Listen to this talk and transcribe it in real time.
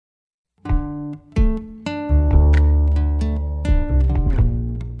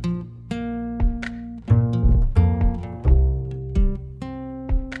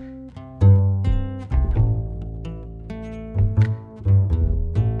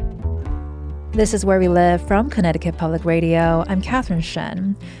This is Where We Live from Connecticut Public Radio. I'm Catherine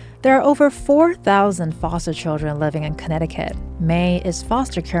Shen. There are over 4,000 foster children living in Connecticut. May is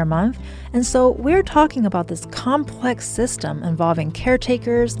Foster Care Month, and so we're talking about this complex system involving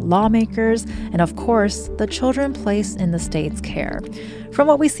caretakers, lawmakers, and of course, the children placed in the state's care. From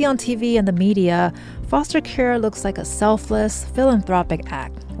what we see on TV and the media, foster care looks like a selfless, philanthropic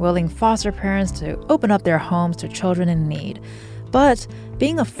act, willing foster parents to open up their homes to children in need. But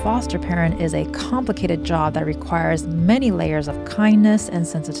being a foster parent is a complicated job that requires many layers of kindness and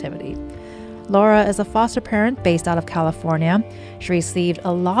sensitivity. Laura is a foster parent based out of California. She received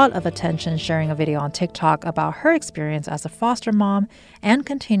a lot of attention sharing a video on TikTok about her experience as a foster mom and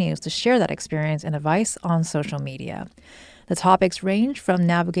continues to share that experience and advice on social media. The topics range from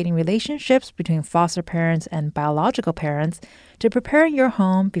navigating relationships between foster parents and biological parents to preparing your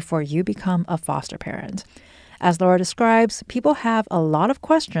home before you become a foster parent. As Laura describes, people have a lot of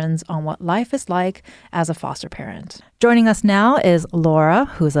questions on what life is like as a foster parent. Joining us now is Laura,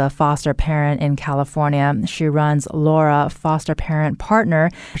 who's a foster parent in California. She runs Laura Foster Parent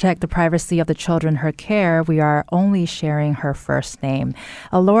Partner. To protect the privacy of the children in her care, we are only sharing her first name.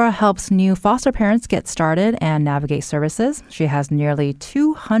 Laura helps new foster parents get started and navigate services. She has nearly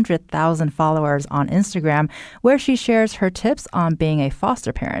 200,000 followers on Instagram, where she shares her tips on being a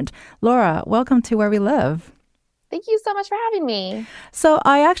foster parent. Laura, welcome to Where We Live. Thank you so much for having me. So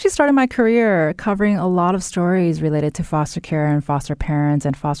I actually started my career covering a lot of stories related to foster care and foster parents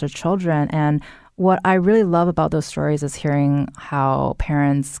and foster children. And what I really love about those stories is hearing how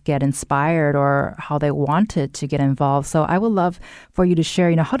parents get inspired or how they wanted to get involved. So I would love for you to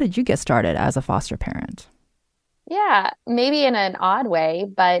share, how did you get started as a foster parent? Yeah, maybe in an odd way,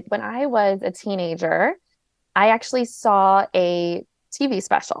 but when I was a teenager, I actually saw a TV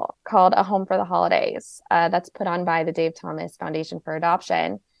special called A Home for the Holidays that's put on by the Dave Thomas Foundation for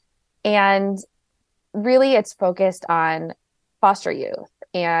Adoption. And really it's focused on foster youth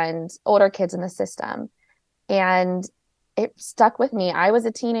and older kids in the system. And it stuck with me. I was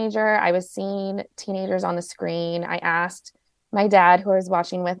a teenager. I was seeing teenagers on the screen. I asked my dad, who I was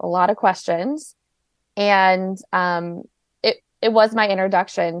watching with, a lot of questions. And it was my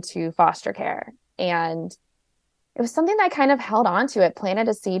introduction to foster care. And it was something that I kind of held on to. It planted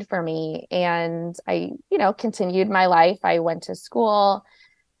a seed for me. And I, continued my life. I went to school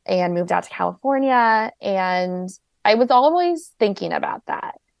and moved out to California. And I was always thinking about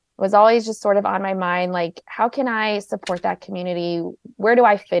that. It was always just sort of on my mind, like, how can I support that community? Where do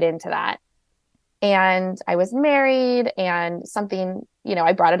I fit into that? And I was married and something,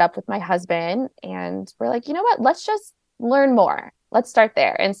 I brought it up with my husband and we're like, you know what, let's just learn more. Let's start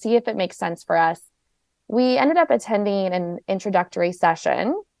there and see if it makes sense for us. We ended up attending an introductory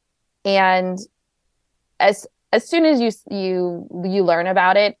session, and as soon as you learn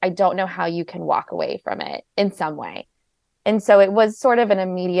about it, I don't know how you can walk away from it in some way. And so it was sort of an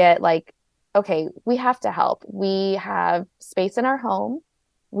immediate, like, okay, we have to help. We have space in our home.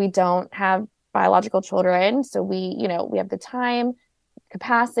 We don't have biological children, so we have the time,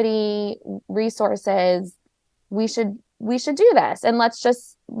 capacity, resources. We should do this, and let's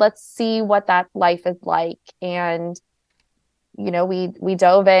see what that life is like. And we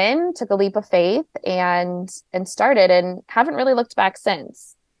dove in, took a leap of faith, and started, and haven't really looked back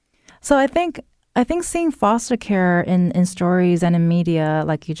since. So I think seeing foster care in stories and in media,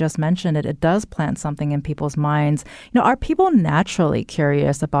 like you just mentioned, it does plant something in people's minds. Are people naturally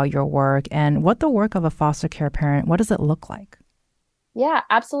curious about your work and what the work of a foster care parent, what does it look like? Yeah,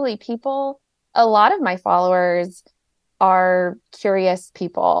 absolutely. A lot of my followers are curious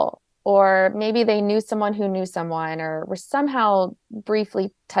people, or maybe they knew someone who knew someone, or were somehow briefly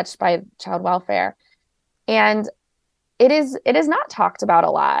touched by child welfare. And it is not talked about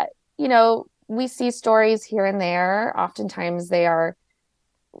a lot. We see stories here and there. Oftentimes they are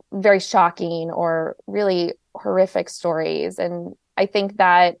very shocking or really horrific stories. And I think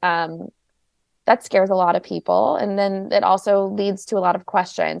that that scares a lot of people. And then it also leads to a lot of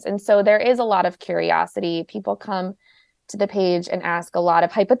questions. And so there is a lot of curiosity. People come to the page and ask a lot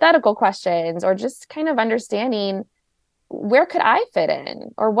of hypothetical questions, or just kind of understanding, where could I fit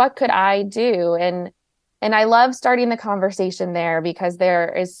in, or what could I do? And I love starting the conversation there, because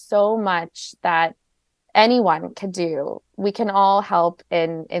there is so much that anyone could do. We can all help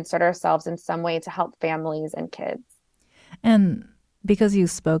and insert ourselves in some way to help families and kids. And because you've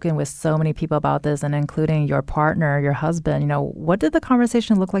spoken with so many people about this, and including your partner, your husband, what did the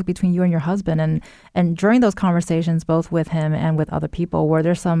conversation look like between you and your husband? And during those conversations, both with him and with other people, were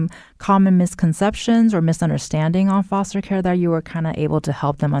there some common misconceptions or misunderstanding on foster care that you were kind of able to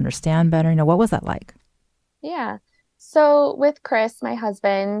help them understand better? What was that like? Yeah. So with Chris, my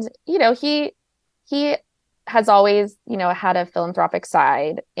husband, he he has always, had a philanthropic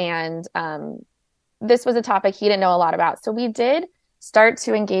side. And this was a topic he didn't know a lot about. So we did start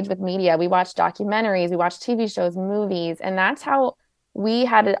to engage with media. We watched documentaries, we watched TV shows, movies, and that's how we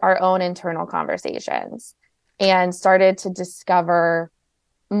had our own internal conversations and started to discover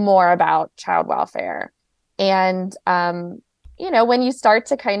more about child welfare. And, when you start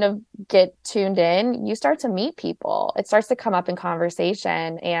to kind of get tuned in, you start to meet people. It starts to come up in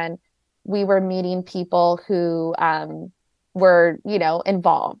conversation. And we were meeting people who were,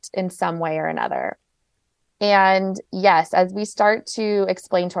 involved in some way or another. And yes, as we start to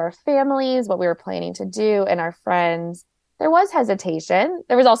explain to our families what we were planning to do and our friends, there was hesitation.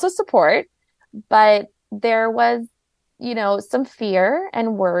 There was also support, but there was, some fear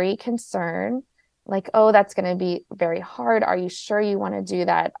and worry, concern, like, oh, that's going to be very hard. Are you sure you want to do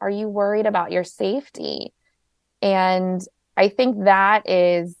that? Are you worried about your safety? And I think that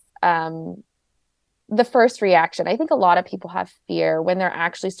is the first reaction. I think a lot of people have fear when they're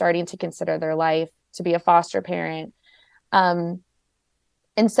actually starting to consider their life to be a foster parent. And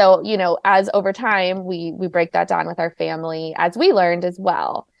so, as over time, we break that down with our family, as we learned as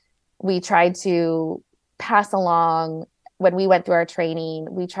well. We tried to pass along when we went through our training,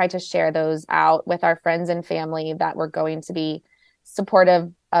 we tried to share those out with our friends and family that were going to be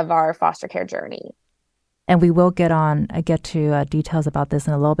supportive of our foster care journey. And we will get to details about this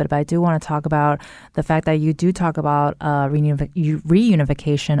in a little bit, but I do want to talk about the fact that you do talk about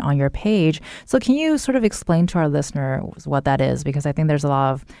reunification on your page. So can you sort of explain to our listeners what that is? Because I think there's a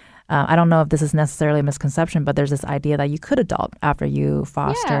lot of, I don't know if this is necessarily a misconception, but there's this idea that you could adopt after you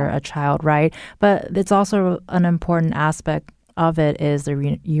foster a child, right? But it's also an important aspect of it is the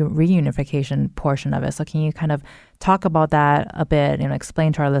reunification portion of it. So can you kind of talk about that a bit and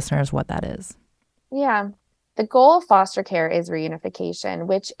explain to our listeners what that is? Yeah. The goal of foster care is reunification,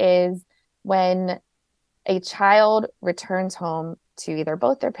 which is when a child returns home to either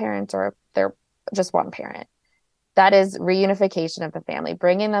both their parents or they're just one parent. That is reunification of the family,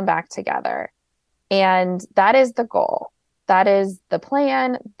 bringing them back together. And that is the goal. That is the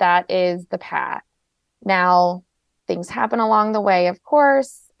plan. That is the path. Now, things happen along the way, of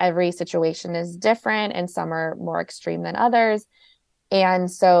course. Every situation is different and some are more extreme than others. And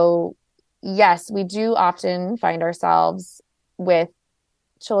so yes, we do often find ourselves with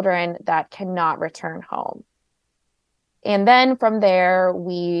children that cannot return home. And then from there,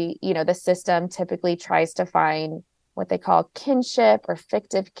 the system typically tries to find what they call kinship or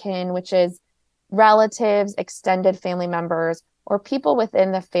fictive kin, which is relatives, extended family members, or people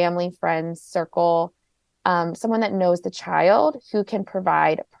within the family friends circle, someone that knows the child who can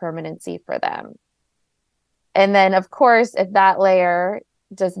provide permanency for them. And then, of course, if that layer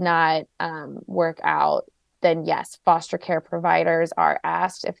does not work out, then yes, foster care providers are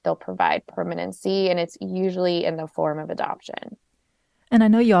asked if they'll provide permanency, and it's usually in the form of adoption. And I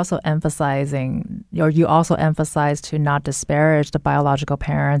know you also emphasize to not disparage the biological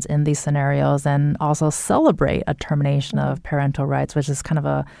parents in these scenarios and also celebrate a termination of parental rights, which is kind of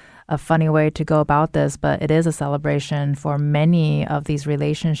a funny way to go about this, but it is a celebration for many of these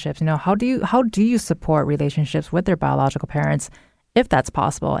relationships. How do you support relationships with their biological parents if that's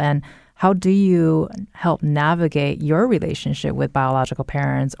possible? And how do you help navigate your relationship with biological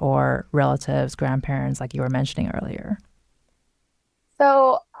parents or relatives, grandparents, like you were mentioning earlier?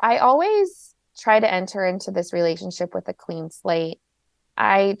 So I always try to enter into this relationship with a clean slate.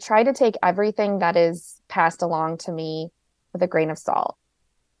 I try to take everything that is passed along to me with a grain of salt.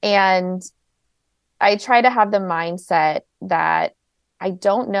 And I try to have the mindset that I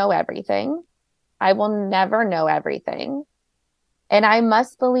don't know everything. I will never know everything. And I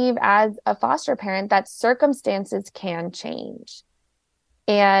must believe as a foster parent that circumstances can change.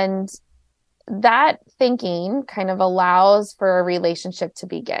 And that thinking kind of allows for a relationship to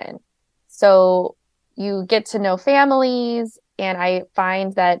begin. So you get to know families, and I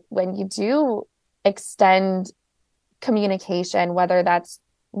find that when you do extend communication, whether that's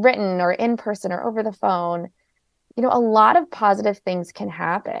written or in person or over the phone, a lot of positive things can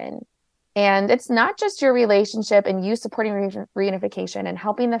happen. And it's not just your relationship and you supporting reunification and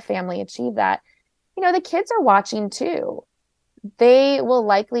helping the family achieve that. The kids are watching too. They will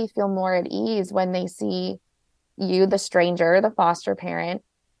likely feel more at ease when they see you, the stranger, the foster parent,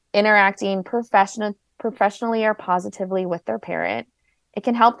 interacting professionally or positively with their parent. It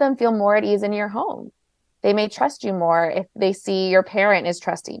can help them feel more at ease in your home. They may trust you more if they see your parent is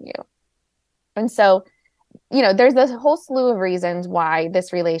trusting you. And so, there's this whole slew of reasons why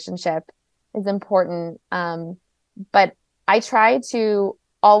this relationship is important. But I try to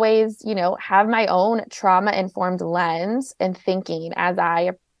always, have my own trauma-informed lens and thinking as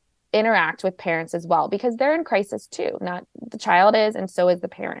I interact with parents as well, because they're in crisis too. Not the child is, and so is the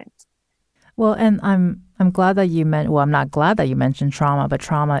parent. Well, and I'm glad that you meant. Well, I'm not glad that you mentioned trauma, but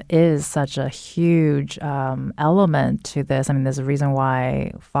trauma is such a huge element to this. I mean, there's a reason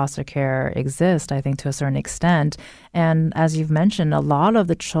why foster care exists, I think, to a certain extent. And as you've mentioned, a lot of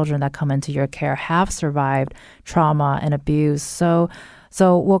the children that come into your care have survived trauma and abuse. So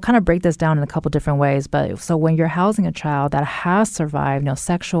we'll kind of break this down in a couple different ways. But so when you're housing a child that has survived,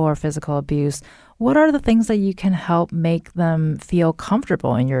 sexual or physical abuse, what are the things that you can help make them feel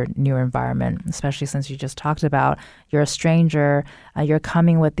comfortable in your new environment, especially since you just talked about you're a stranger, you're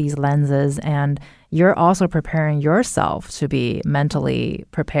coming with these lenses, and you're also preparing yourself to be mentally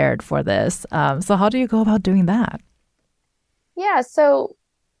prepared for this. So how do you go about doing that? Yeah, so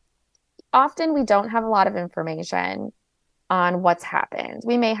often we don't have a lot of information on what's happened.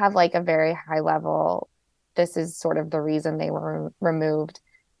 We may have like a very high level, this is sort of the reason they were removed.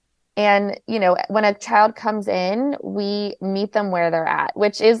 And, when a child comes in, we meet them where they're at,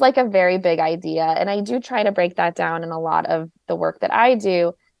 which is like a very big idea. And I do try to break that down in a lot of the work that I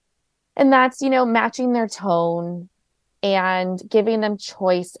do. And that's, matching their tone and giving them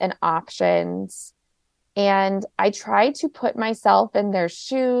choice and options. And I try to put myself in their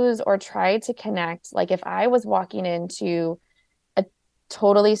shoes or try to connect. Like if I was walking into a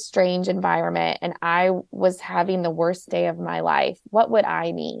totally strange environment and I was having the worst day of my life, what would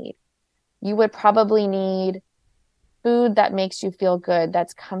I need? You would probably need food that makes you feel good,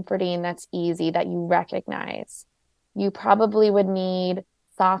 that's comforting, that's easy, that you recognize. You probably would need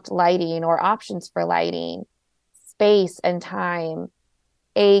soft lighting or options for lighting, space and time,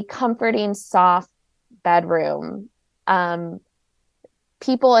 a comforting, soft bedroom,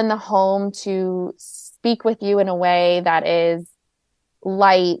 people in the home to speak with you in a way that is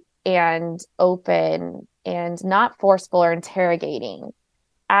light and open and not forceful or interrogating.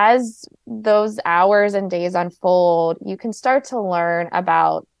 As those hours and days unfold, you can start to learn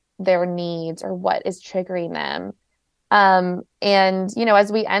about their needs or what is triggering them.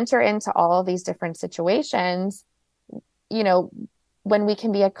 As we enter into all of these different situations, when we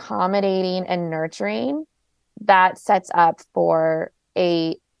can be accommodating and nurturing, that sets up for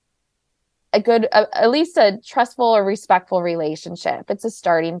a good, at least a trustful or respectful relationship. It's a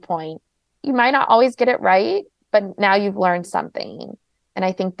starting point. You might not always get it right, but now you've learned something. And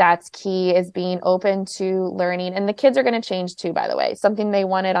I think that's key, is being open to learning. And the kids are going to change too, by the way. Something they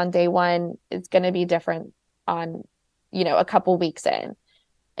wanted on day one is going to be different on, a couple weeks in.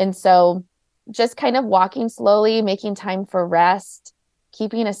 And so just kind of walking slowly, making time for rest,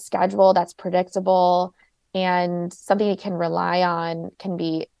 keeping a schedule that's predictable and something you can rely on can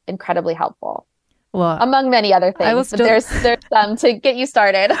be incredibly helpful. Well, among many other things, but there's some to get you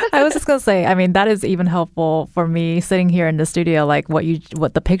started. I was just gonna say, I mean, that is even helpful for me sitting here in the studio, like what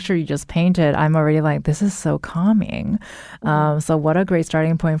the picture you just painted. I'm already like, this is so calming. So what a great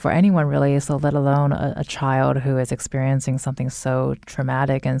starting point for anyone, really. So let alone a child who is experiencing something so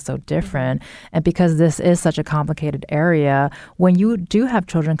traumatic and so different. And because this is such a complicated area, when you do have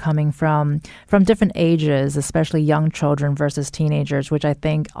children coming from different ages, especially young children versus teenagers, which I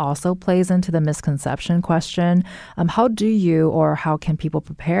think also plays into the misconception question. How do you or how can people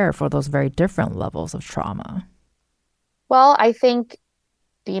prepare for those very different levels of trauma? Well, I think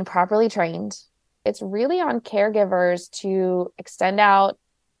being properly trained, it's really on caregivers to extend out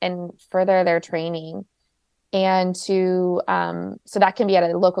and further their training. And so that can be at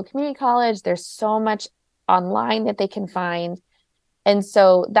a local community college. There's so much online that they can find. And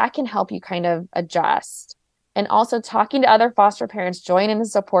so that can help you kind of adjust. And also talking to other foster parents, joining a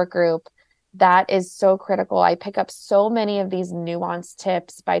support group, that is so critical. I pick up so many of these nuanced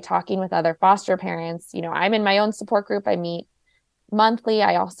tips by talking with other foster parents. I'm in my own support group. I meet monthly.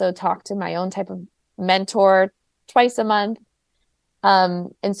 I also talk to my own type of mentor twice a month.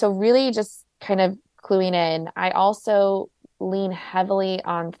 And so really just kind of cluing in. I also lean heavily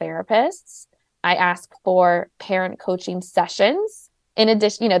on therapists. I ask for parent coaching sessions. In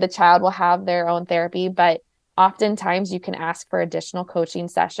addition, the child will have their own therapy, but oftentimes you can ask for additional coaching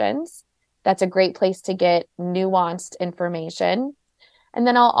sessions. That's a great place to get nuanced information. And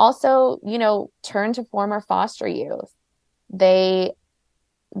then I'll also, turn to former foster youth. Their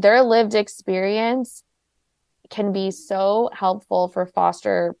lived experience can be so helpful for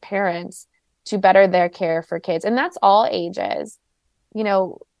foster parents to better their care for kids. And that's all ages.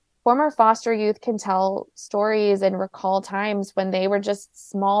 Former foster youth can tell stories and recall times when they were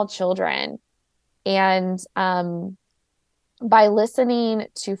just small children. And by listening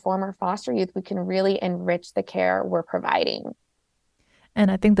to former foster youth, we can really enrich the care we're providing. And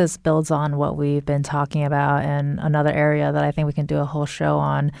I think this builds on what we've been talking about in another area that I think we can do a whole show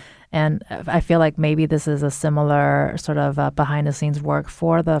on. And I feel like maybe this is a similar sort of behind the scenes work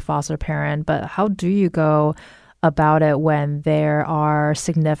for the foster parent, but how do you go about it when there are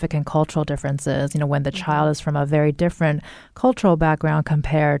significant cultural differences, when the child is from a very different cultural background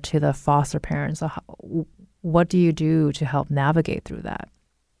compared to the foster parent? So what do you do to help navigate through that?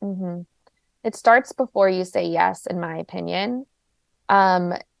 Mm-hmm. It starts before you say yes, in my opinion.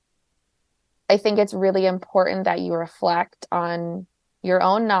 Um, I think it's really important that you reflect on your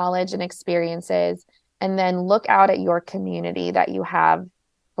own knowledge and experiences, and then look out at your community that you have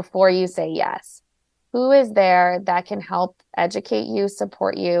before you say yes. Who is there that can help educate you,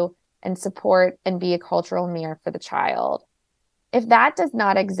 and support and be a cultural mirror for the child? If that does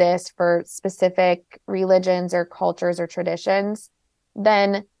not exist for specific religions or cultures or traditions,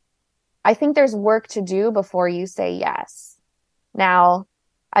 then I think there's work to do before you say yes. Now,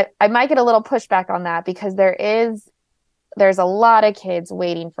 I might get a little pushback on that because there's a lot of kids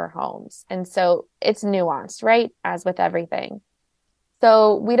waiting for homes. And so it's nuanced, right? As with everything.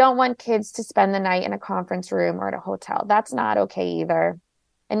 So we don't want kids to spend the night in a conference room or at a hotel. That's not okay either.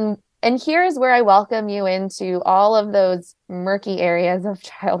 And here's where I welcome you into all of those murky areas of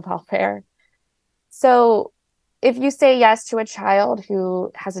child welfare. So if you say yes to a child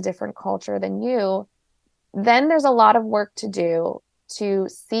who has a different culture than you, then there's a lot of work to do to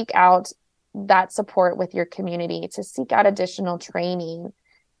seek out that support with your community, to seek out additional training,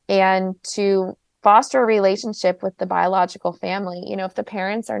 and to foster a relationship with the biological family. If the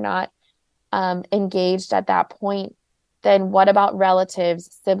parents are not engaged at that point, then what about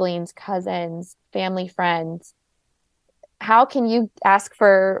relatives, siblings, cousins, family, friends? How can you ask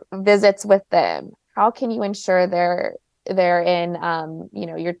for visits with them? How can you ensure they're in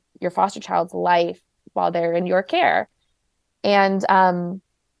your foster child's life while they're in your care? And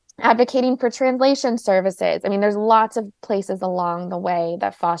advocating for translation services. I mean, there's lots of places along the way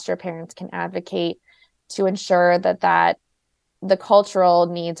that foster parents can advocate to ensure that the cultural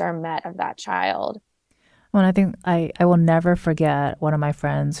needs are met of that child. Well, I think I will never forget one of my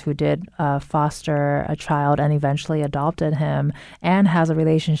friends who did foster a child and eventually adopted him and has a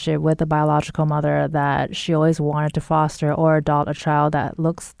relationship with the biological mother that she always wanted to foster or adopt a child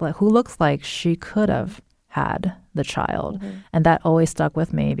who looks like she could have had the child. Mm-hmm. And that always stuck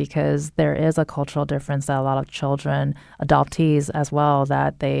with me because there is a cultural difference that a lot of children, adoptees as well,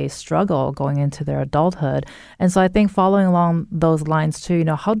 that they struggle going into their adulthood. And so I think following along those lines too,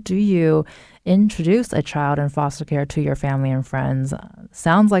 how do you introduce a child in foster care to your family and friends?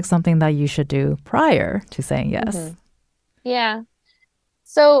 Sounds like something that you should do prior to saying yes. Mm-hmm. Yeah.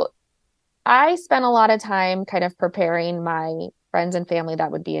 So I spent a lot of time kind of preparing my friends and family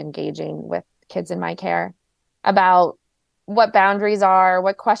that would be engaging with kids in my care about what boundaries are,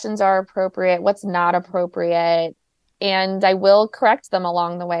 what questions are appropriate, what's not appropriate. And I will correct them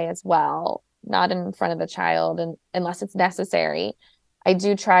along the way as well, not in front of the child and unless it's necessary. I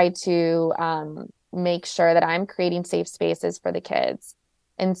do try to make sure that I'm creating safe spaces for the kids.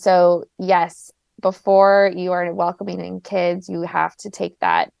 And so, yes, before you are welcoming in kids, you have to take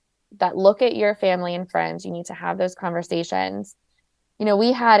that look at your family and friends. You need to have those conversations.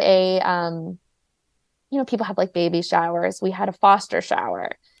 We had people have like baby showers. We had a foster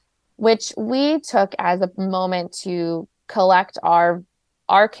shower, which we took as a moment to collect our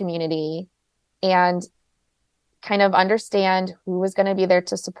community and kind of understand who was going to be there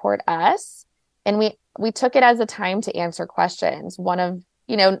to support us. And we took it as a time to answer questions.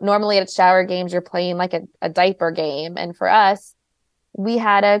 Normally at shower games, you're playing like a diaper game. And for us, we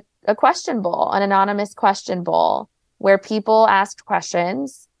had a question bowl, an anonymous question bowl, where people asked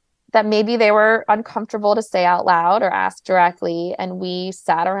questions that maybe they were uncomfortable to say out loud or ask directly. And we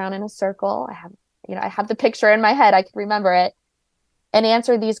sat around in a circle. I have the picture in my head. I can remember it, and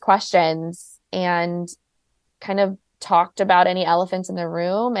answered these questions and kind of talked about any elephants in the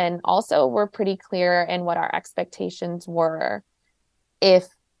room. And also were pretty clear in what our expectations were if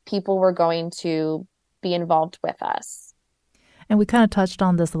people were going to be involved with us. And we kind of touched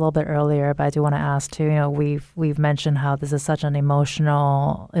on this a little bit earlier, but I do want to ask too, we've mentioned how this is such an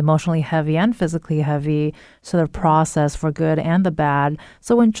emotionally heavy and physically heavy sort of process for good and the bad.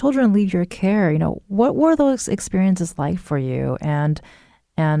 So when children leave your care, what were those experiences like for you? And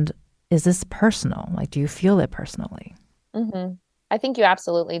is this personal? Like, do you feel it personally? Mm-hmm. I think you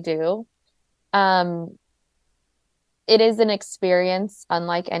absolutely do. It is an experience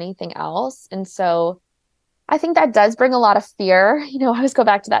unlike anything else. And so I think that does bring a lot of fear. I always go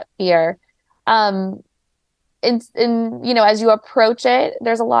back to that fear. And as you approach it,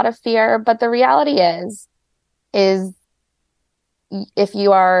 there's a lot of fear, but the reality is if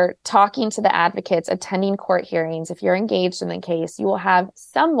you are talking to the advocates, attending court hearings, if you're engaged in the case, you will have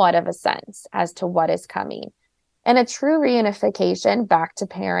somewhat of a sense as to what is coming. And a true reunification back to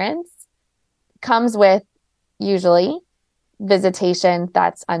parents comes with usually visitation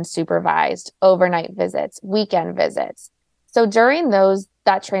that's unsupervised, overnight visits, weekend visits. So during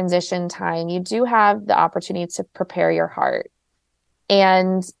that transition time, you do have the opportunity to prepare your heart.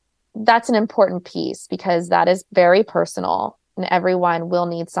 And that's an important piece because that is very personal and everyone will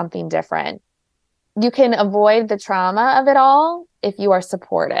need something different. You can avoid the trauma of it all if you are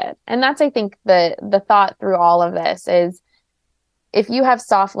supported. And that's, I think, the thought through all of this is if you have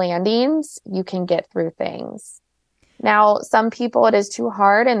soft landings, you can get through things. Now, some people, it is too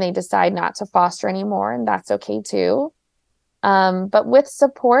hard and they decide not to foster anymore, and that's okay too. But with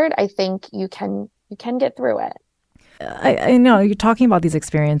support, I think you can get through it. I know you're talking about these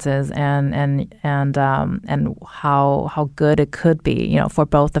experiences and how good it could be, for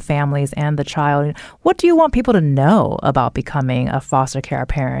both the families and the child. What do you want people to know about becoming a foster care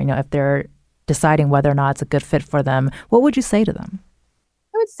parent? If they're deciding whether or not it's a good fit for them, what would you say to them?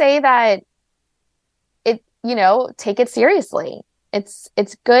 I would say that take it seriously.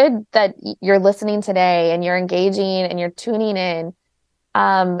 It's good that you're listening today and you're engaging and you're tuning in.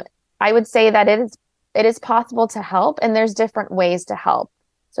 I would say that it is possible to help, and there's different ways to help.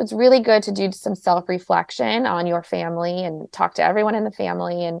 So it's really good to do some self-reflection on your family and talk to everyone in the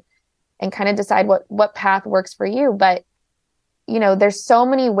family and kind of decide what path works for you. But, there's so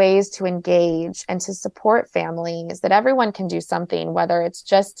many ways to engage and to support families that everyone can do something, whether it's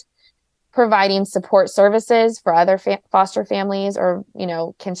just providing support services for other foster families or,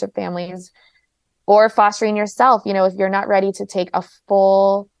 kinship families, or fostering yourself. If you're not ready to take a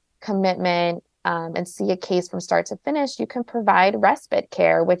full commitment and see a case from start to finish, you can provide respite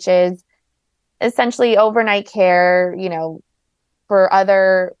care, which is essentially overnight care, for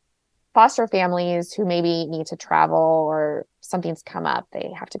other foster families who maybe need to travel or something's come up. They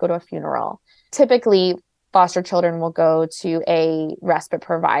have to go to a funeral. Typically, foster children will go to a respite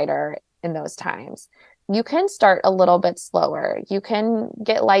provider in those times. You can start a little bit slower. You can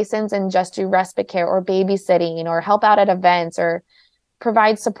get licensed and just do respite care or babysitting or help out at events or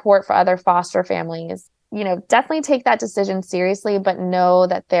provide support for other foster families. Definitely take that decision seriously, but know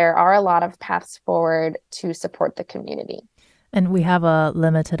that there are a lot of paths forward to support the community. And we have a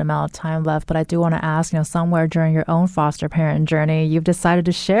limited amount of time left, but I do want to ask, somewhere during your own foster parent journey, you've decided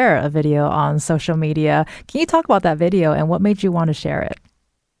to share a video on social media. Can you talk about that video and what made you want to share it?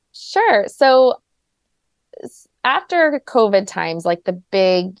 Sure. So after COVID times, like the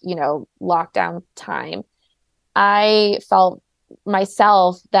big, lockdown time, I felt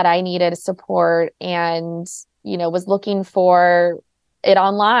myself that I needed support and, was looking for it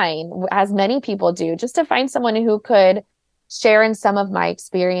online, as many people do, just to find someone who could share in some of my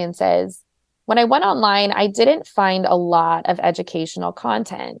experiences. When I went online, I didn't find a lot of educational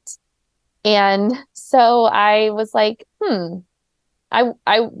content. And so I was like, I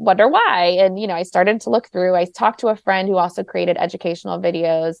wonder why. And, I started to look through. I talked to a friend who also created educational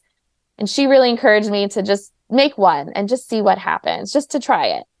videos, and she really encouraged me to just make one and just see what happens, just to try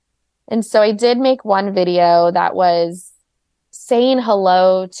it. And so I did make one video that was saying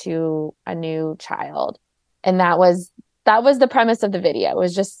hello to a new child. And that was the premise of the video. It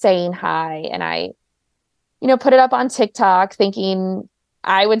was just saying hi. And I, put it up on TikTok thinking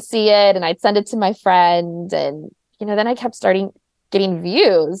I would see it and I'd send it to my friend. And, then I kept getting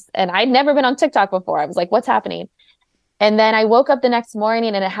views, and I'd never been on TikTok before. I was like, what's happening? And then I woke up the next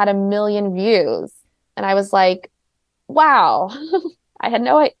morning and it had 1 million views. And I was like, wow, I had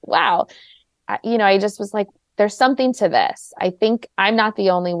no idea. Wow. I just was like, there's something to this. I think I'm not the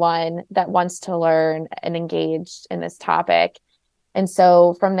only one that wants to learn and engage in this topic. And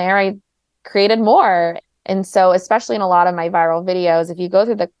so from there, I created more. And so especially in a lot of my viral videos, if you go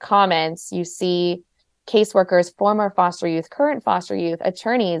through the comments, you see caseworkers, former foster youth, current foster youth,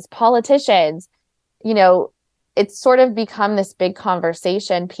 attorneys, politicians, it's sort of become this big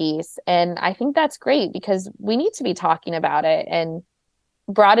conversation piece. And I think that's great because we need to be talking about it and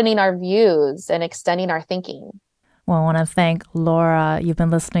broadening our views and extending our thinking. Well, I want to thank Laura. You've been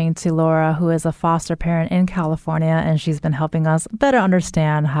listening to Laura, who is a foster parent in California, and she's been helping us better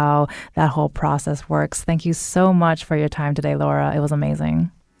understand how that whole process works. Thank you so much for your time today, Laura. It was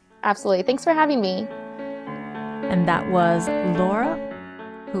amazing. Absolutely. Thanks for having me. And that was Laura,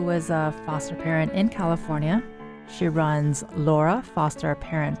 who is a foster parent in California. She runs Laura Foster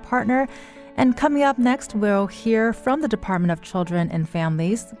Parent Partner. And coming up next, we'll hear from the Department of Children and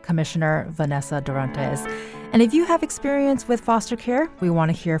Families, Commissioner Vanessa Dorantes. And if you have experience with foster care, we want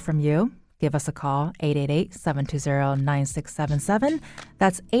to hear from you. Give us a call, 888-720-9677.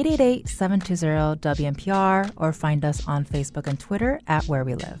 That's 888-720-WNPR, or find us on Facebook and Twitter at Where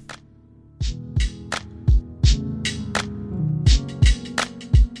We Live.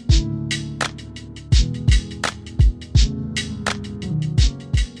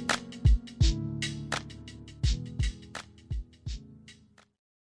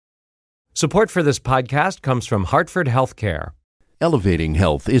 Support for this podcast comes from Hartford Healthcare. Elevating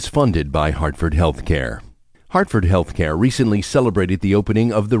Health is funded by Hartford Healthcare. Hartford Healthcare recently celebrated the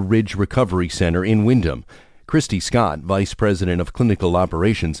opening of the Ridge Recovery Center in Windham. Christy Scott, Vice President of Clinical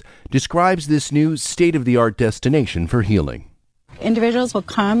Operations, describes this new state-of-the-art destination for healing. Individuals will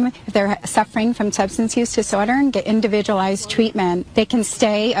come if they're suffering from substance use disorder and get individualized treatment. They can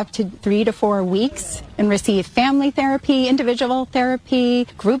stay up to 3 to 4 weeks and receive family therapy, individual therapy,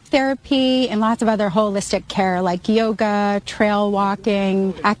 group therapy, and lots of other holistic care like yoga, trail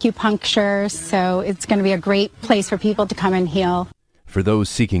walking, acupuncture. So it's going to be a great place for people to come and heal. For those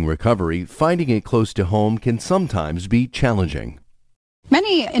seeking recovery, finding it close to home can sometimes be challenging.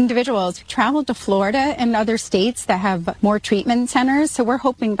 Many individuals travel to Florida and other states that have more treatment centers, so we're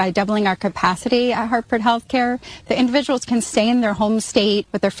hoping by doubling our capacity at Hartford Healthcare, the individuals can stay in their home state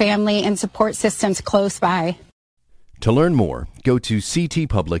with their family and support systems close by. To learn more, go to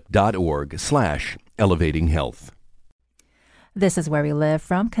ctpublic.org/elevatinghealth. This is Where We Live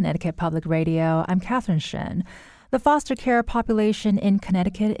from Connecticut Public Radio. I'm Catherine Shin. The foster care population in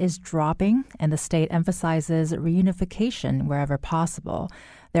Connecticut is dropping, and the state emphasizes reunification wherever possible.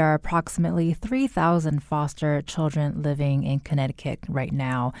 There are approximately 3,000 foster children living in Connecticut right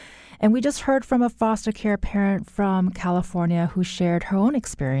now. And we just heard from a foster care parent from California who shared her own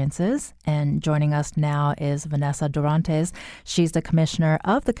experiences. And joining us now is Vanessa Durantes. She's the commissioner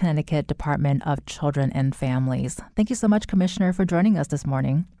of the Connecticut Department of Children and Families. Thank you so much, Commissioner, for joining us this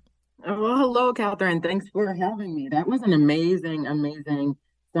morning. Well, hello, Catherine. Thanks for having me. That was an amazing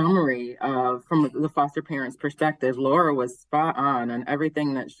summary from the foster parent's perspective. Laura was spot on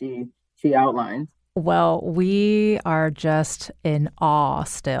everything that she outlined. Well, we are just in awe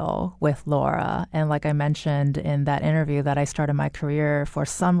still with Laura. And like I mentioned in that interview that I started my career for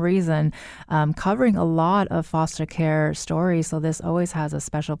some reason, covering a lot of foster care stories. So this always has a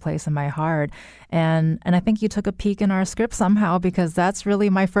special place in my heart. And I think you took a peek in our script somehow, because that's really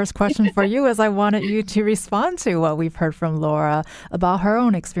my first question for you, is I wanted you to respond to what we've heard from Laura about her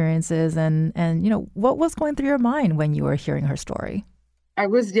own experiences and what was going through your mind when you were hearing her story. I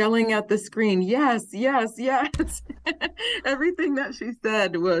was yelling at the screen, yes, yes, yes. Everything that she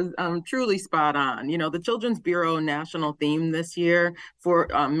said was truly spot on. You know, the Children's Bureau national theme this year for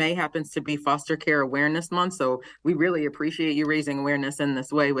May happens to be Foster Care Awareness Month. So we really appreciate you raising awareness in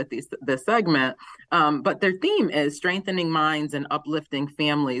this way with this segment. But their theme is strengthening minds and uplifting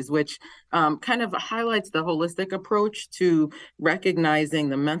families, which kind of highlights the holistic approach to recognizing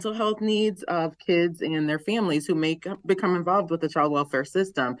the mental health needs of kids and their families who may become involved with the child welfare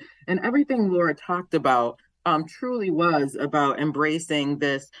system. And everything Laura talked about truly was about embracing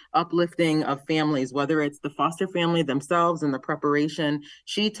this uplifting of families, whether it's the foster family themselves and the preparation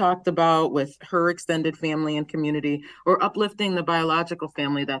she talked about with her extended family and community, or uplifting the biological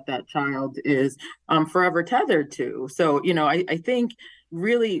family that child is forever tethered to. So, I think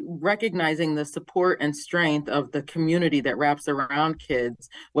really recognizing the support and strength of the community that wraps around kids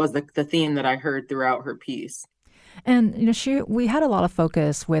was the theme that I heard throughout her piece. And, we had a lot of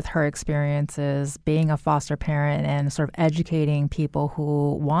focus with her experiences being a foster parent and sort of educating people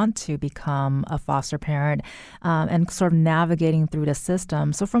who want to become a foster parent and sort of navigating through the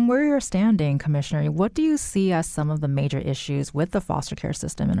system. So from where you're standing, Commissioner, what do you see as some of the major issues with the foster care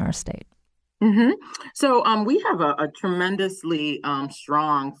system in our state? Mm-hmm. So we have a tremendously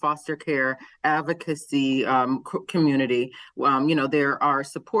strong foster care advocacy community. There are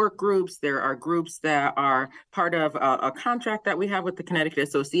support groups. There are groups that are part of a contract that we have with the Connecticut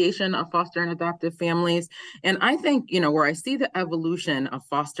Association of Foster and Adoptive Families. And I think, where I see the evolution of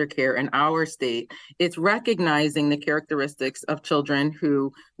foster care in our state, it's recognizing the characteristics of children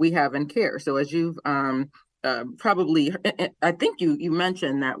who we have in care. So as you've probably, I think you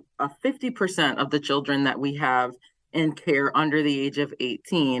mentioned that 50% of the children that we have in care under the age of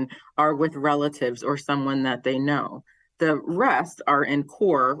 18 are with relatives or someone that they know. The rest are in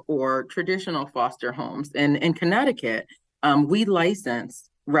core or traditional foster homes. And in Connecticut, we license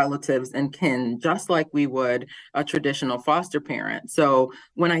relatives and kin just like we would a traditional foster parent. So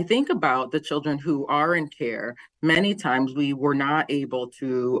when I think about the children who are in care, many times we were not able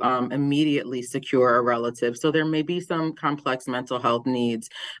to immediately secure a relative. So there may be some complex mental health needs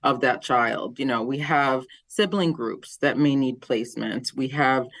of that child. We have sibling groups that may need placement. We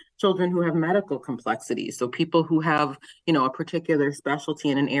have children who have medical complexities. So people who have, a particular specialty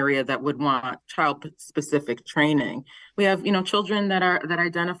in an area that would want child-specific training. We have, children that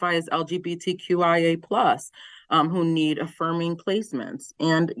identify as LGBTQIA+, who need affirming placements.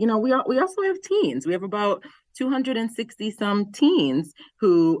 And, we also have teens. We have about 260 some teens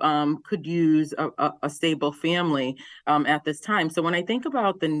who could use a stable family at this time. So when I think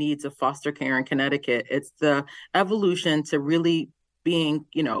about the needs of foster care in Connecticut, it's the evolution to really being,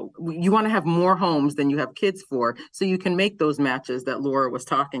 you want to have more homes than you have kids for, so you can make those matches that Laura was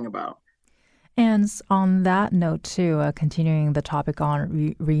talking about. And on that note, too, continuing the topic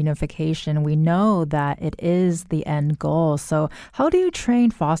on reunification, we know that it is the end goal. So how do you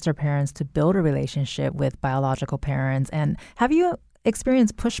train foster parents to build a relationship with biological parents? And have you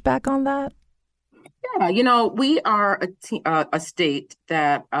experienced pushback on that? Yeah, we are a state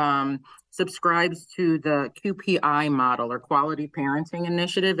that subscribes to the QPI model, or Quality Parenting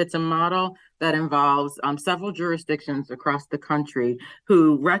Initiative. It's a model that involves several jurisdictions across the country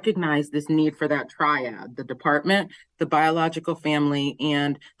who recognize this need for that triad, the department, the biological family,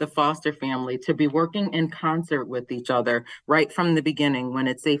 and the foster family, to be working in concert with each other right from the beginning when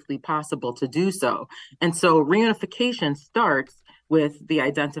it's safely possible to do so. And so reunification starts with the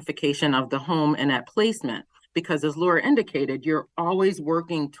identification of the home and at placement. Because as Laura indicated, you're always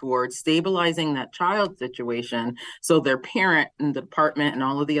working towards stabilizing that child situation so their parent and the department and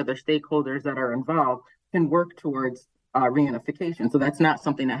all of the other stakeholders that are involved can work towards reunification. So that's not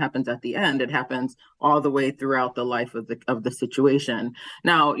something that happens at the end. It happens all the way throughout the life of the situation.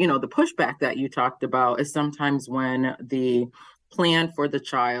 Now, the pushback that you talked about is sometimes when the plan for the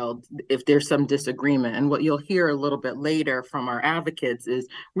child, if there's some disagreement. And what you'll hear a little bit later from our advocates is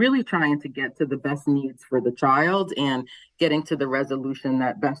really trying to get to the best needs for the child and getting to the resolution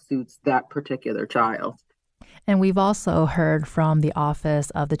that best suits that particular child. And we've also heard from the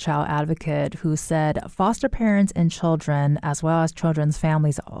Office of the Child Advocate, who said foster parents and children, as well as children's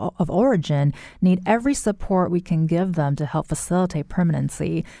families of origin, need every support we can give them to help facilitate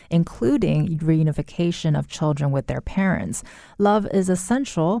permanency, including reunification of children with their parents. Love is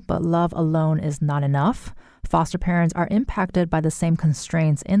essential, but love alone is not enough. Foster parents are impacted by the same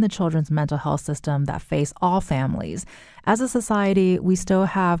constraints in the children's mental health system that face all families. As a society, we still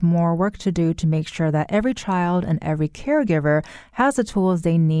have more work to do to make sure that every child and every caregiver has the tools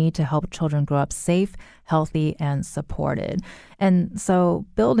they need to help children grow up safe, healthy, and supported. And so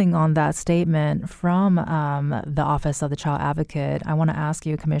building on that statement from the Office of the Child Advocate, I want to ask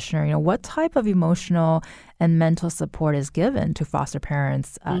you, Commissioner, what type of emotional and mental support is given to foster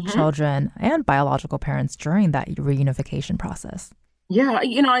parents, children, and biological parents during that reunification process? Yeah,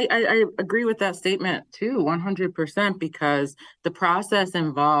 I agree with that statement too, 100%, because the process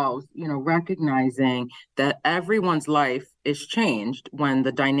involves, recognizing that everyone's life is changed when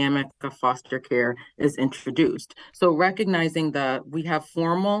the dynamic of foster care is introduced. So recognizing that we have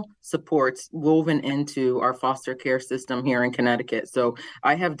formal supports woven into our foster care system here in Connecticut. So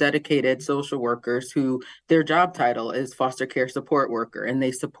I have dedicated social workers who their job title is foster care support worker, and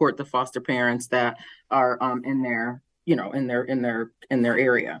they support the foster parents that are in their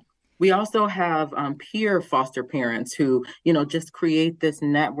area. We also have peer foster parents who, just create this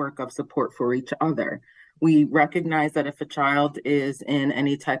network of support for each other. We recognize that if a child is in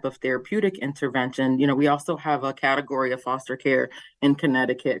any type of therapeutic intervention, we also have a category of foster care in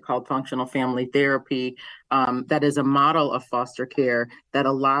Connecticut called functional family therapy that is a model of foster care that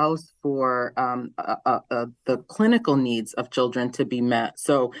allows for the clinical needs of children to be met.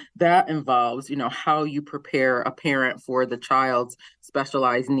 So that involves, how you prepare a parent for the child's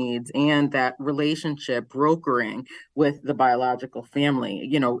specialized needs and that relationship brokering with the biological family.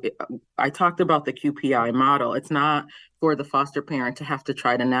 I talked about the QPI model. It's not for the foster parent to have to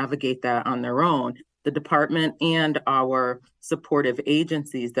try to navigate that on their own. The department and our supportive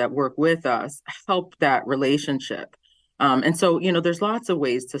agencies that work with us help that relationship. And so, there's lots of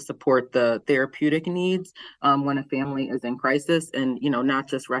ways to support the therapeutic needs when a family is in crisis, and, not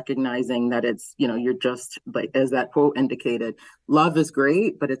just recognizing that it's, you're just like, as that quote indicated, love is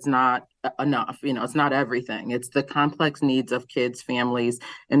great, but it's not enough. It's not everything. It's the complex needs of kids, families,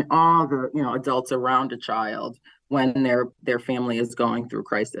 and all the, adults around a child when their family is going through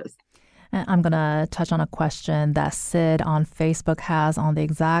crisis. I'm going to touch on a question that Sid on Facebook has on the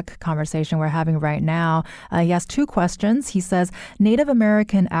exact conversation we're having right now. He has two questions. He says, Native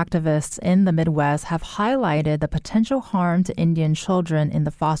American activists in the Midwest have highlighted the potential harm to Indian children in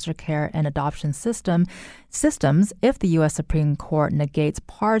the foster care and adoption systems if the U.S. Supreme Court negates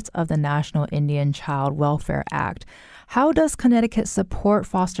parts of the National Indian Child Welfare Act. How does Connecticut support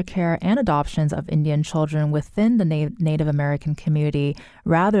foster care and adoptions of Indian children within the Native American community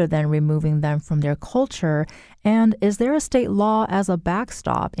rather than removing them from their culture? And is there a state law as a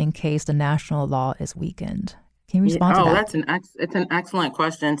backstop in case the national law is weakened? Can you respond to that? It's an excellent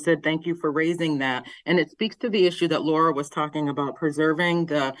question, Sid. Thank you for raising that. And it speaks to the issue that Laura was talking about, preserving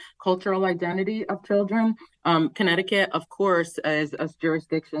the cultural identity of children. Connecticut, of course, is a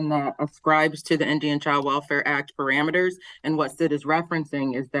jurisdiction that ascribes to the Indian Child Welfare Act parameters. And what Sid is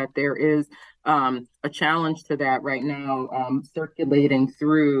referencing is that there is a challenge to that right now, circulating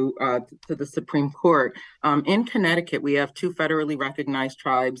through to the Supreme Court. In Connecticut, we have 2 federally recognized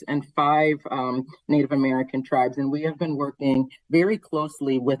tribes and 5 Native American tribes, and we have been working very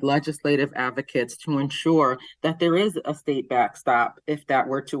closely with legislative advocates to ensure that there is a state backstop if that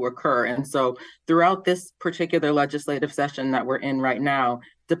were to occur. And so throughout this particular legislative session that we're in right now,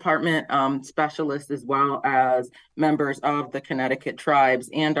 department specialists as well as members of the Connecticut tribes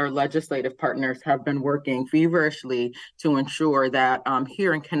and our legislative partners have been working feverishly to ensure that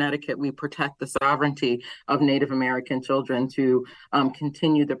here in Connecticut, we protect the sovereignty of Native American children to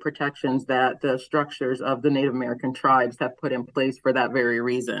continue the protections that the structures of the Native American tribes have put in place for that very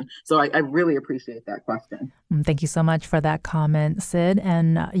reason. So I really appreciate that question. Thank you so much for that comment, Sid.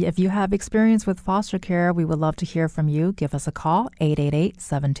 And if you have experience with foster care, we would love to hear from you. Give us a call,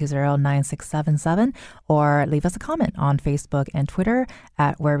 888-720-9677, or leave us a comment on Facebook and Twitter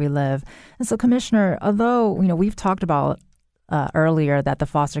at Where We Live. And so, Commissioner, although we've talked about earlier that the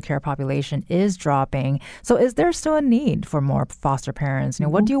foster care population is dropping, so is there still a need for more foster parents?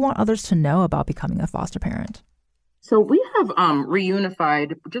 What do you want others to know about becoming a foster parent? So we have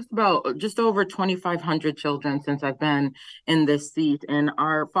reunified just over 2,500 children since I've been in this seat, and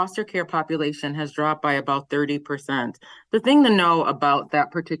our foster care population has dropped by about 30%. The thing to know about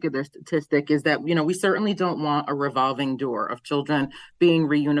that particular statistic is that, we certainly don't want a revolving door of children being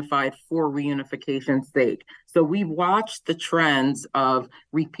reunified for reunification's sake. So we've watched the trends of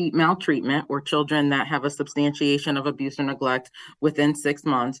repeat maltreatment, or children that have a substantiation of abuse or neglect within 6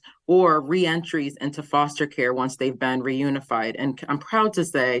 months, or reentries into foster care once they've been reunified. And I'm proud to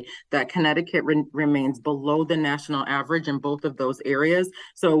say that Connecticut remains below the national average in both of those areas.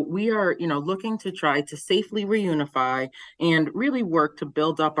 So we are, looking to try to safely reunify and really work to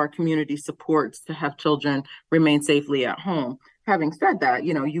build up our community supports to have children remain safely at home. Having said that,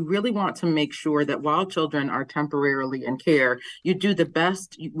 you really want to make sure that while children are temporarily in care, you do the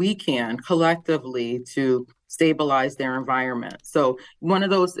best we can collectively to stabilize their environment. So one of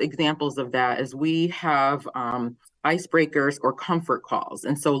those examples of that is we have icebreakers or comfort calls.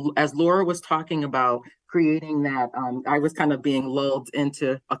 And so as Laura was talking about creating that, I was kind of being lulled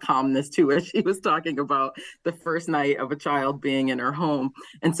into a calmness too, as she was talking about the first night of a child being in her home.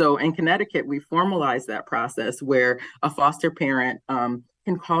 And so in Connecticut, we formalized that process where a foster parent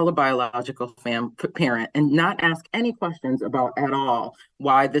can call a biological parent and not ask any questions about at all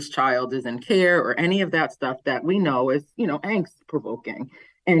why this child is in care or any of that stuff that we know is, angst provoking.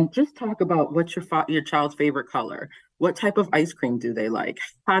 And just talk about what's your child's favorite color. What type of ice cream do they like?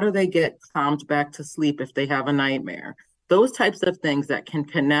 How do they get calmed back to sleep if they have a nightmare? Those types of things that can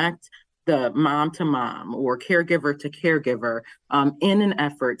connect the mom to mom or caregiver to caregiver in an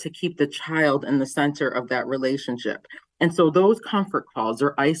effort to keep the child in the center of that relationship. And so those comfort calls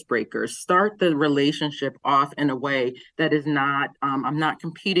or icebreakers start the relationship off in a way that is not, I'm not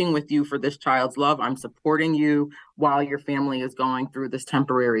competing with you for this child's love. I'm supporting you while your family is going through this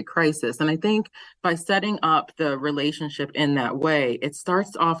temporary crisis. And I think by setting up the relationship in that way, it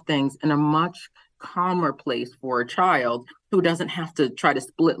starts off things in a much calmer place for a child who doesn't have to try to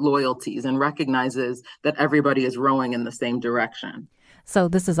split loyalties and recognizes that everybody is rowing in the same direction. So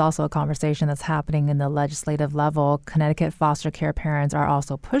this is also a conversation that's happening in the legislative level. Connecticut foster care parents are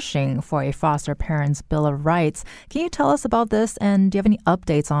also pushing for a foster parents' Bill of Rights. Can you tell us about this, and do you have any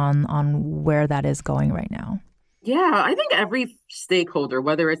updates on where that is going right now? Yeah, I think every stakeholder,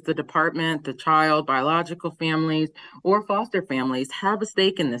 whether it's the department, the child, biological families, or foster families, have a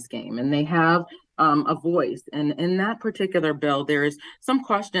stake in this game, and they have a voice. And in that particular bill, there is some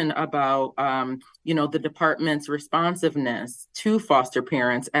question about, the department's responsiveness to foster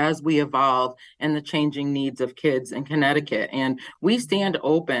parents as we evolve and the changing needs of kids in Connecticut. And we stand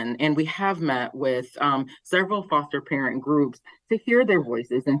open, and we have met with several foster parent groups to hear their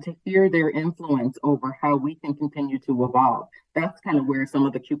voices and to hear their influence over how we can continue to evolve. That's kind of where some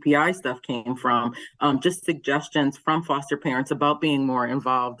of the QPI stuff came from, just suggestions from foster parents about being more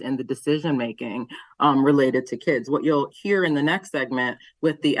involved in the decision-making related to kids. What you'll hear in the next segment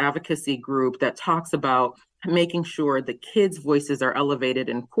with the advocacy group that talks about making sure the kids' voices are elevated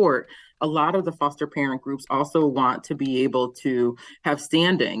in court. a lot of the foster parent groups also want to be able to have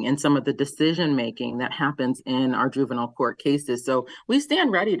standing in some of the decision making that happens in our juvenile court cases. So we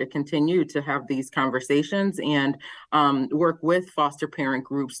stand ready to continue to have these conversations and work with foster parent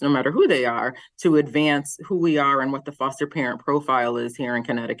groups, no matter who they are, to advance who we are and what the foster parent profile is here in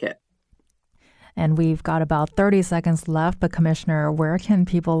Connecticut. And we've got about 30 seconds left, but Commissioner, where can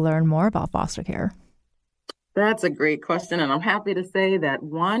people learn more about foster care? That's a great question, and I'm happy to say that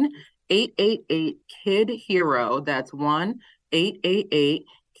 1-888-KID-HERO, that's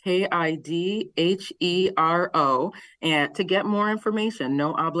 1-888-KIDHERO, and to get more information,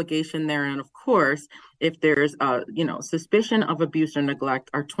 no obligation there. And of course, if there's suspicion of abuse or neglect,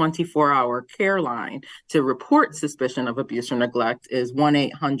 our 24-hour care line to report suspicion of abuse or neglect is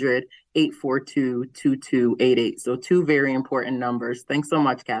 1-800-842-2288. So 2 very important numbers. Thanks so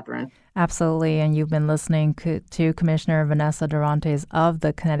much, Catherine. Absolutely. And you've been listening to Commissioner Vanessa Dorantes of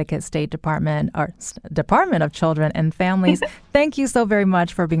the Connecticut State Department of Children and Families. Thank you so very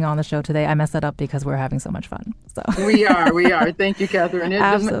much for being on the show today. I messed that up because we're having so much fun. So We are. Thank you, Catherine. It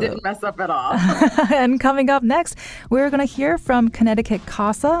didn't mess up at all. And coming up next, we're going to hear from Connecticut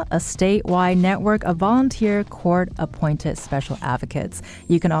CASA, a statewide network of volunteer court-appointed special advocates.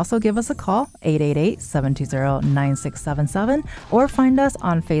 You can also give us a call, 888-720-9677, or find us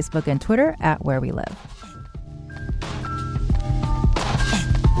on Facebook and Twitter at Where We Live.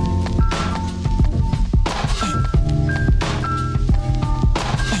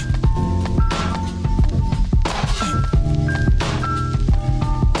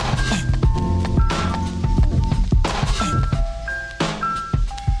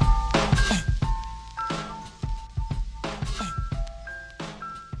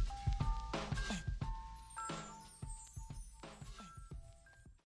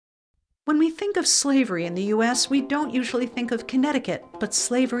 When we think of slavery in the U.S., we don't usually think of Connecticut, but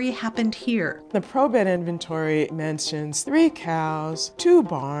slavery happened here. The probate inventory mentions 3 cows, 2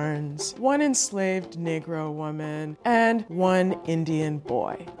 barns, 1 enslaved Negro woman, and 1 Indian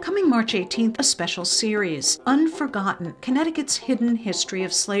boy. Coming March 18th, a special series, Unforgotten, Connecticut's Hidden History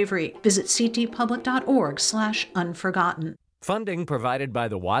of Slavery. Visit ctpublic.org/unforgotten. Funding provided by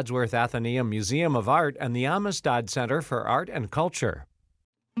the Wadsworth Atheneum Museum of Art and the Amistad Center for Art and Culture.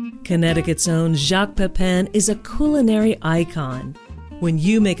 Connecticut's own Jacques Pepin is a culinary icon. When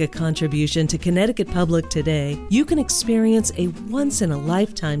you make a contribution to Connecticut Public today, you can experience a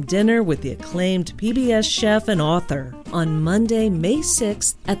once-in-a-lifetime dinner with the acclaimed PBS chef and author on Monday, May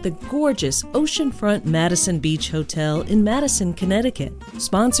 6th at the gorgeous oceanfront Madison Beach Hotel in Madison, Connecticut.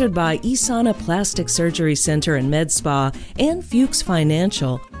 Sponsored by Isana Plastic Surgery Center and Med Spa and Fuchs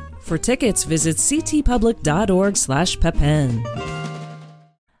Financial. For tickets, visit ctpublic.org/Pepin.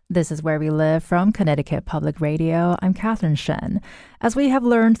 This is Where We Live from Connecticut Public Radio. I'm Catherine Shen. As we have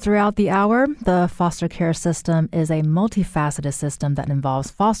learned throughout the hour, the foster care system is a multifaceted system that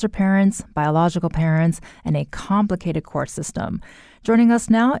involves foster parents, biological parents, and a complicated court system. Joining us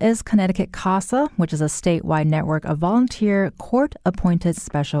now is Connecticut CASA, which is a statewide network of volunteer court-appointed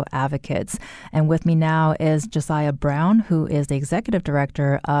special advocates. And with me now is Josiah Brown, who is the executive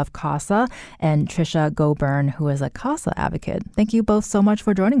director of CASA, and Tricia Goburn, who is a CASA advocate. Thank you both so much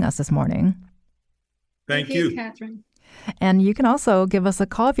for joining us this morning. Thank you, Catherine. And you can also give us a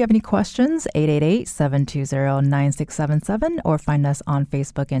call if you have any questions, 888-720-9677, or find us on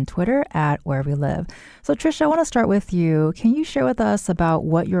Facebook and Twitter at Where We Live. So, Tricia, I want to start with you. Can you share with us about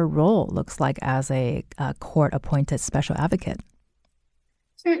what your role looks like as a court-appointed special advocate?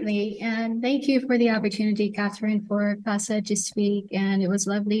 Certainly. And thank you for the opportunity, Catherine, for CASA to speak. And it was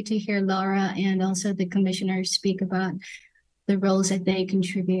lovely to hear Laura and also the commissioner speak about the roles that they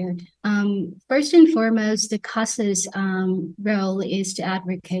contribute. First and foremost, the CASA's role is to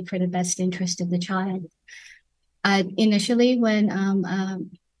advocate for the best interest of the child. Initially, when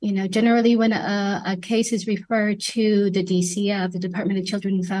generally when a case is referred to the DCF, the Department of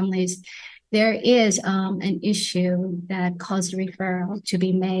Children and Families, there is an issue that caused a referral to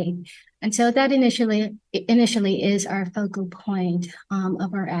be made. And so that initially is our focal point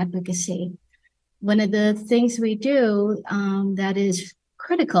of our advocacy. One of the things we do that is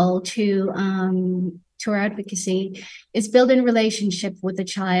critical to our advocacy is building a relationship with the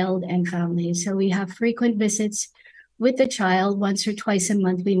child and family. So we have frequent visits with the child. Once or twice a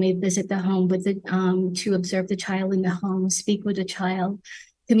month, we may visit the home to observe the child in the home, speak with the child,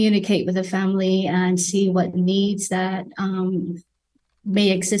 communicate with the family, and see what needs that may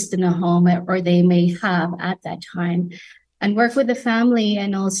exist in the home or they may have at that time. And work with the family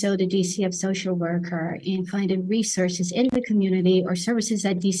and also the DCF social worker in finding resources in the community or services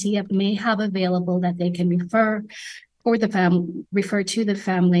that DCF may have available that they can refer for the family, refer to the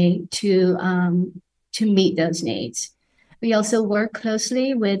family to meet those needs. We also work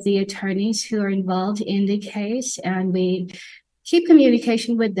closely with the attorneys who are involved in the case, and we keep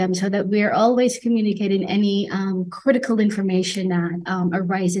communication with them so that we are always communicating any critical information that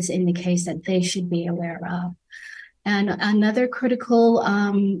arises in the case that they should be aware of. And another critical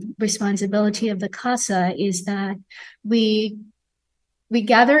responsibility of the CASA is that we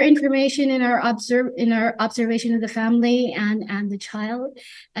gather information in our observation of the family and the child,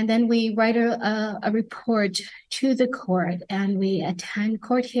 and then we write a report to the court, and we attend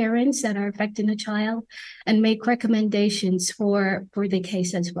court hearings that are affecting the child and make recommendations for the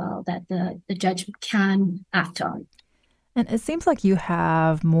case as well that the judge can act on. And it seems like you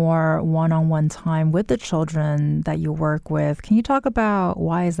have more one-on-one time with the children that you work with. Can you talk about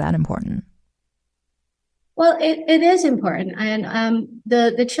why is that important? Well, it is important. And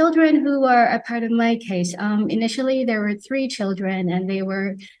the children who are a part of my case, initially there were 3 children, and they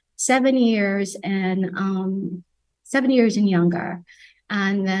were 7 years and 7 years and younger.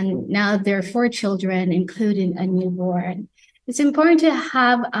 And then now there are 4 children, including a newborn. It's important to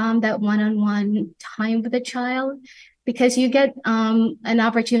have that one-on-one time with the child, because you get an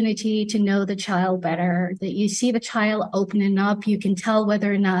opportunity to know the child better, that you see the child opening up. You can tell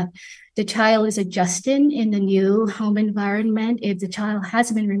whether or not the child is adjusting in the new home environment, if the child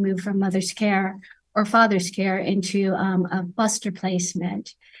has been removed from mother's care or father's care into a foster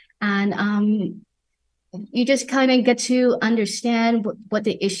placement. And you just kind of get to understand what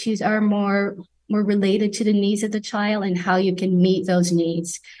the issues are more related to the needs of the child and how you can meet those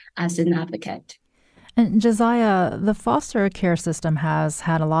needs as an advocate. And Josiah, the foster care system has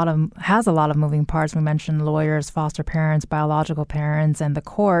a lot of moving parts. We mentioned lawyers, foster parents, biological parents, and the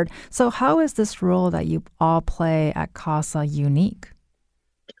court. So how is this role that you all play at CASA unique?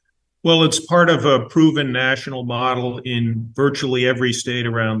 Well, it's part of a proven national model in virtually every state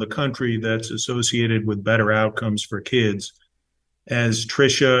around the country that's associated with better outcomes for kids. As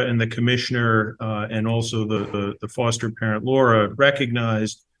Tricia and the commissioner and also the foster parent Laura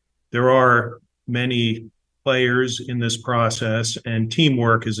recognized, there are many players in this process, and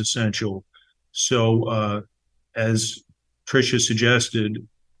teamwork is essential. So as Tricia suggested,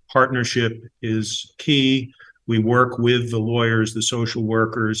 partnership is key. We work with the lawyers, the social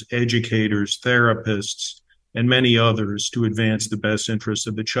workers, educators, therapists, and many others to advance the best interests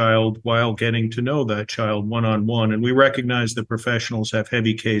of the child while getting to know that child one-on-one. And we recognize that professionals have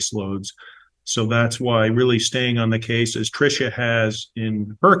heavy caseloads. So that's why really staying on the case, as Tricia has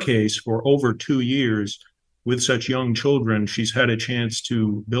in her case for over 2 years with such young children, she's had a chance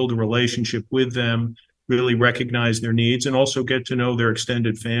to build a relationship with them, really recognize their needs, and also get to know their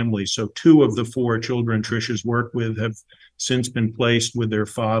extended family. So 2 of the 4 children Tricia's worked with have since been placed with their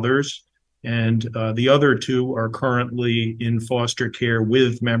fathers. And the other 2 are currently in foster care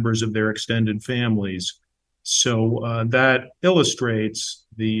with members of their extended families. So that illustrates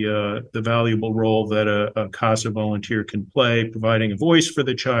the valuable role that a CASA volunteer can play, providing a voice for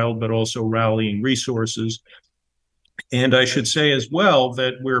the child, but also rallying resources. And I should say as well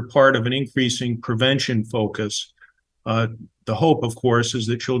that we're part of an increasing prevention focus. The hope, of course, is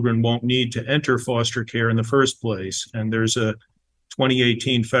that children won't need to enter foster care in the first place. And there's a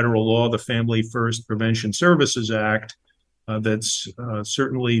 2018 federal law, the Family First Prevention Services Act, that's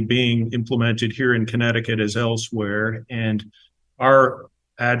certainly being implemented here in Connecticut as elsewhere. And our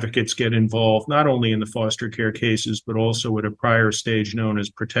advocates get involved not only in the foster care cases, but also at a prior stage known as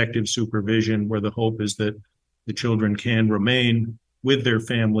protective supervision, where the hope is that the children can remain with their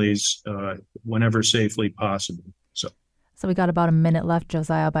families whenever safely possible. So we got about a minute left,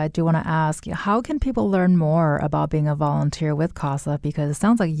 Josiah, but I do want to ask, how can people learn more about being a volunteer with CASA? Because it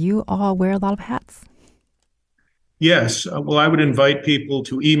sounds like you all wear a lot of hats. Yes. Well, I would invite people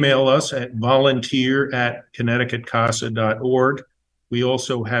to email us at volunteer@connecticut-casa.org. We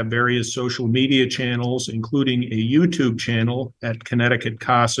also have various social media channels, including a YouTube channel at Connecticut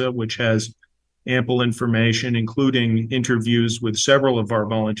CASA, which has ample information, including interviews with several of our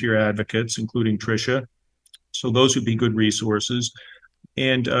volunteer advocates, including Tricia. So those would be good resources.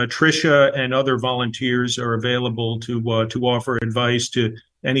 And Tricia and other volunteers are available to offer advice to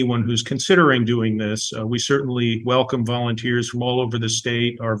anyone who's considering doing this. We certainly welcome volunteers from all over the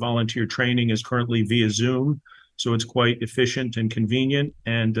state. Our volunteer training is currently via Zoom, so it's quite efficient and convenient.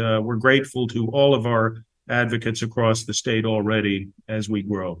 And we're grateful to all of our advocates across the state already as we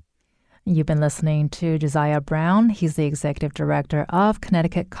grow. You've been listening to Josiah Brown. He's the executive director of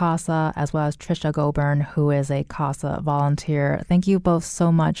Connecticut CASA, as well as Tricia Goburn, who is a CASA volunteer. Thank you both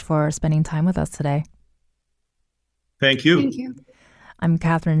so much for spending time with us today. Thank you. Thank you. I'm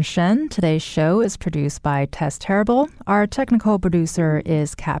Catherine Shen. Today's show is produced by Tess Terrible. Our technical producer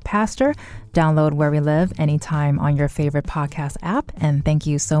is Kat Pastor. Download Where We Live anytime on your favorite podcast app. And thank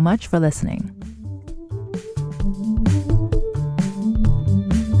you so much for listening.